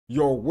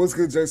Yo, what's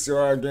good,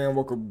 JCRI again?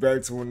 Welcome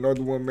back to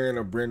another one, man.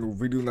 A brand new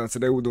video. Now,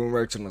 today we're doing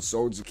reaction on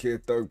Soldier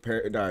Kid Thug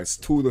Paradise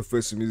 2, the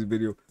official music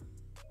video.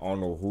 I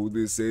don't know who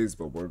this is,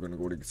 but we're gonna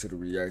go to the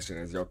reaction.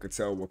 As y'all can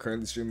tell, we're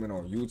currently streaming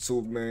on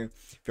YouTube, man.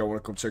 If y'all wanna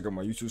come check out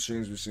my YouTube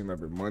streams, we stream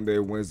every Monday,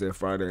 Wednesday,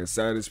 Friday, and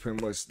Saturday. It's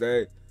pretty much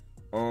that.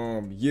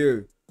 Yeah,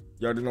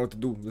 y'all didn't know what to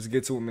do. Let's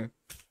get to it, man.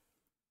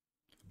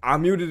 I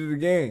muted it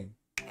again.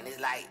 And it's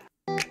like,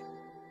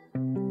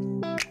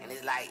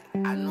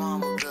 I know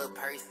I'm a good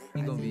person.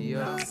 You gonna be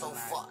I'm so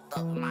fucked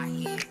up in my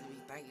head.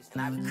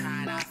 And I be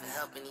crying out for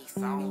helping these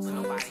songs, but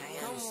nobody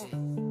hears shit.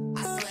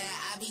 I swear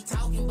I be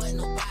talking, but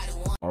nobody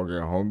wants. Okay,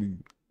 homie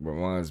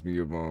reminds me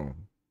of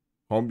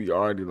homie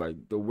already, like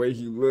the way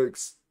he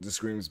looks just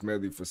screams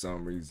Melly for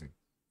some reason.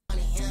 Mama,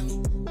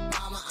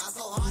 I'm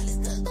so heartless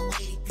cause the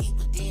way these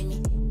people did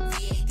me.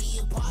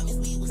 VAD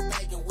apartments, we was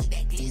thugging with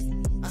that glitz.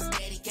 I'm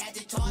steady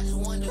catching charges,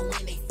 wondering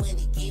when they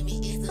finna give me.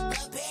 It's a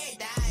thug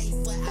paradise,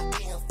 but I've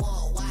been here for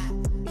a while.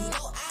 You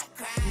know I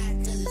cry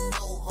cause it's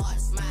so hard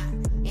to smile.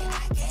 And I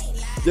can't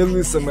lie. Yeah,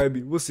 listen,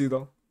 maybe. We'll see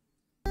though.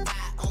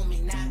 On me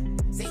now.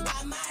 Say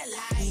why my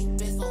life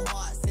been so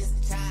hard since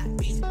a child.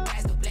 Bitch,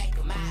 that's the black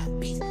of my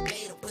bitch.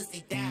 Lay the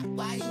pussy down.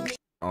 Why you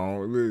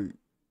Oh, look,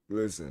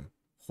 listen.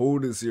 Who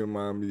does he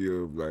remind me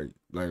of,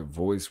 like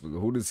voice?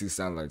 Who does he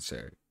sound like,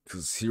 Chad?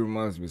 Cause he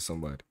reminds me of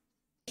somebody.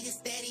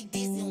 steady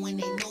dissing when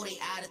they know they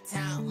out of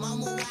town?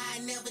 Mama, why I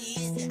never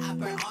listen? I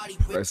burn all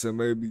these I said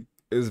maybe.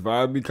 It's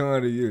vibe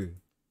kinda, yeah.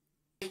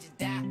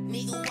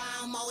 nigga, why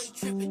I'm always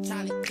tripping,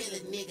 trying to kill a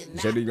nigga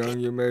now? Jetty gun,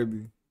 yeah,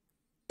 maybe.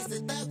 It's a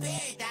thug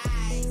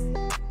paradise.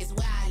 It's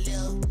where I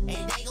live.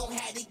 And they gon'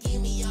 have to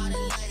give me all the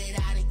love that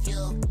I done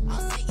killed.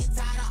 I'm sick and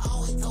tired of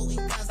always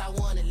talking cause I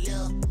wanna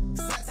live.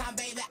 Sometimes,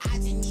 baby, I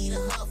just need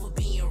a hug for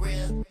being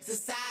real.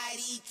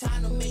 Society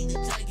trying to make the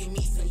judge give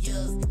me some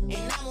years.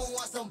 And I'ma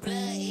want some blood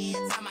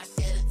every time I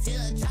shed a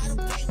tear. Try to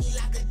play me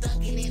like a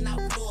duck and then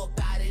I flew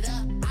about it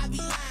up. I be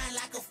lying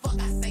like a fuck,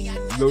 I say I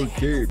never Little had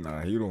kid,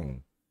 nah, he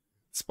don't.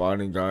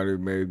 Spotting got it,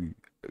 maybe.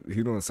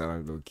 He don't sound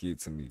like little kid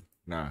to me.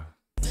 Nah.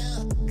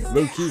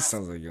 Lil Key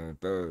sounds like Young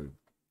Thug.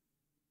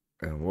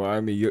 And well,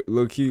 I mean,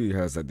 Lil Key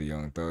has like the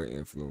Young Thug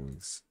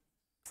influence.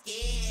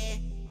 Yeah,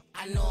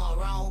 I know I'm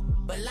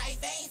wrong, but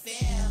life ain't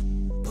fair.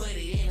 Put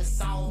it in a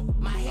song.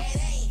 My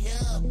head ain't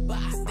here, but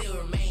I still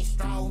remain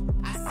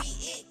strong. I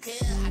see it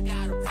clear, I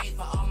gotta pay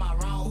for all my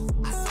wrongs.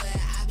 I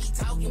swear I be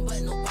talking,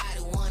 but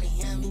nobody wanna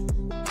hear me.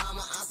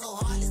 Mama, I'm so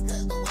heartless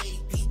cause the way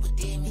these people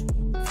did me.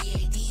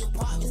 VAD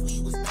apartments,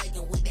 we was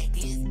thugging with that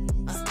glitz.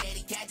 I'm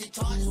steady catching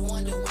charges,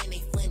 wondering when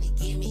they finna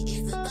give me.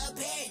 It's a thug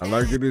paradise. I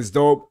like it, it's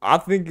dope. I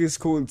think it's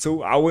cool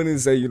too. I wouldn't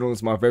say,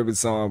 it's my favorite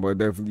song, but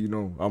definitely,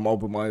 I'm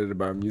open-minded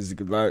about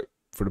music a lot.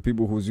 For the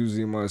people who's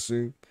usually in my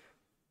scene,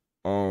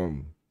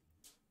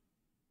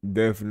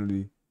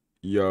 definitely,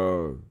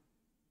 y'all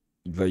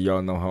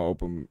know how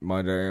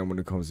open-minded I am when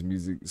it comes to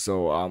music.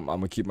 So I'm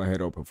gonna keep my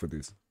head open for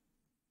this.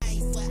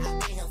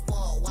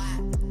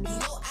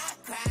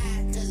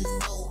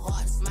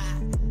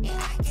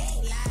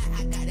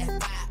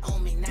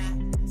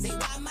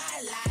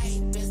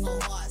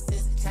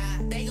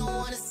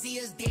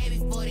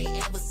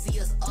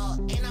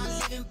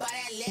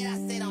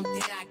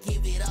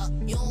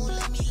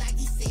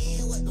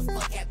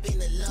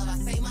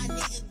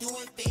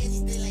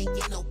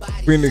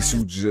 Phoenix,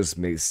 you just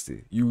missed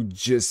it. You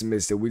just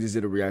missed it. We just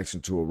did a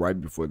reaction to it right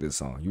before this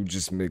song. You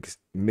just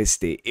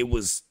missed it. It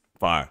was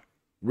fire.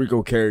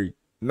 Rico carried.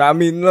 Nah, I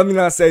mean, let me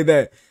not say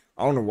that.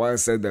 I don't know why I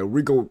said that.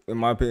 Rico, in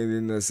my opinion,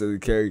 didn't necessarily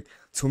carry.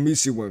 To me,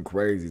 she went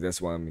crazy.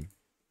 That's what I mean.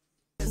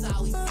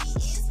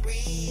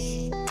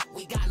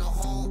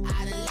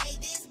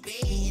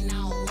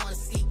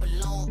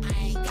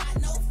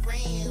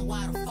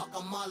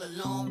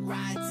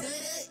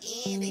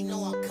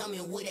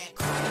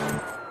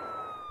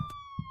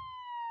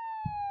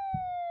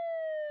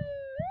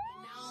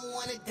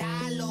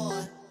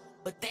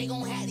 But they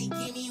gon' have to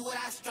give me what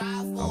I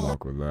strive for. I'm not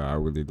gonna lie, I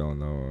really don't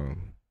know.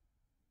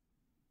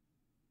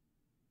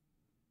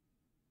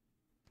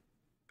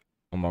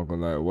 I'm not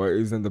gonna lie. What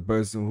isn't the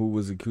person who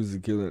was accused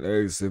of killing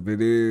Ace? If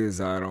it is,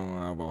 I don't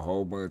have a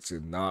whole bunch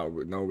of no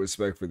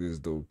respect for this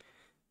dude.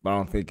 But I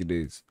don't think it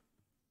is.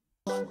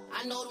 I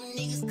know them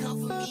niggas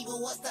come for me,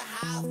 but what's the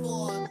high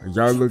for?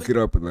 Y'all look it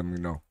up and let me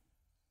know.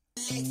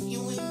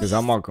 Cause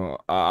I'm not gonna.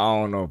 I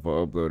don't know if I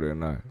upload it or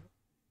not.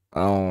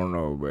 I don't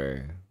know,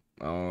 man.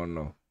 I don't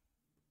know.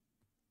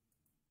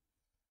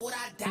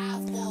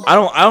 I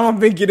don't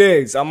think it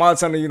is. I'm not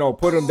trying to,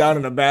 put him down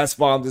in a bad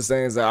spot. I'm just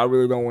saying that I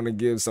really don't want to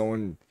give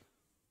someone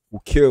who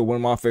killed one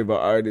of my favorite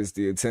artists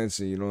the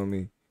attention, you know what I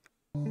mean?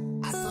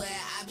 I swear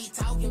I be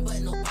talking, but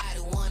nobody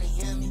wanna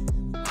hear me.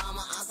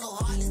 Mama, I'm so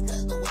heartless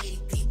cause the way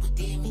these people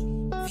did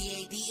me.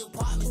 VAD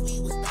apartments, we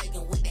was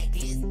thugging with that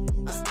glitz.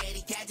 I'm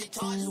steady catching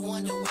charges,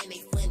 wondering when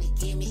they finna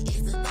give me.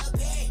 It's a thug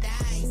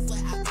paradise, but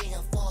I've been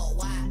here for a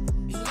while.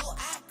 You know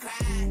I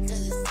cry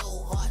cause it's so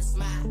hard to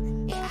smile.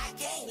 And I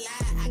can't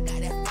lie, I got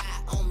that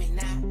fire on me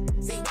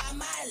now. Say why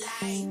my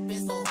life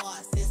been so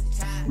hard since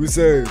a child. We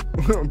say,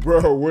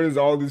 bro, where does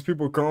all these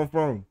people come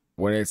from?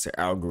 When it's an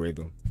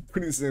algorithm.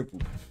 Pretty simple.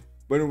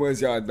 But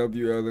anyways, y'all,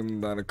 WL, let me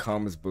know in the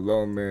comments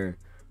below, man.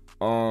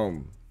 Yeah,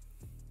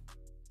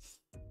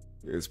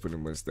 it's pretty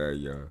much that,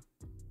 y'all.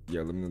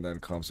 Yeah, let me know in the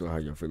comments how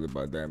y'all feel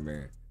about that,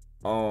 man.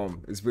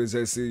 It's been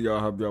JC, y'all.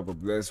 Hope y'all have a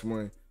blessed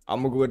one.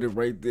 I'm gonna go ahead and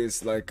rate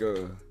this like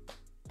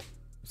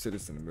sit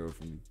this in the middle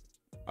for me.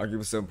 I'll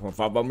give it 7.5.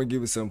 I'm gonna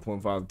give it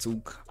 7.5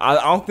 too. I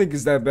don't think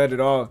it's that bad at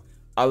all.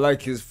 I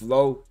like his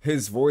flow.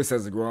 His voice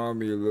has grown on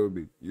me a little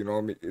bit. You know what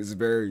I mean? It's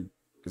very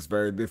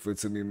different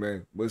to me,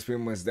 man. But it's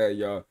pretty much that,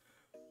 y'all.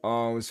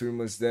 It's pretty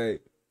much that.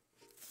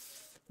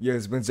 Yeah,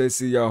 it's been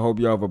JC, y'all. Hope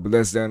y'all have a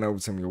blessed day. And every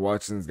time you're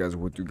watching this, guys,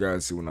 what you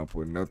guys see when I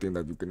put nothing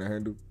that you can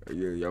handle.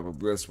 Yeah, y'all have a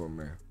blessed one,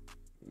 man.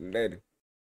 Later.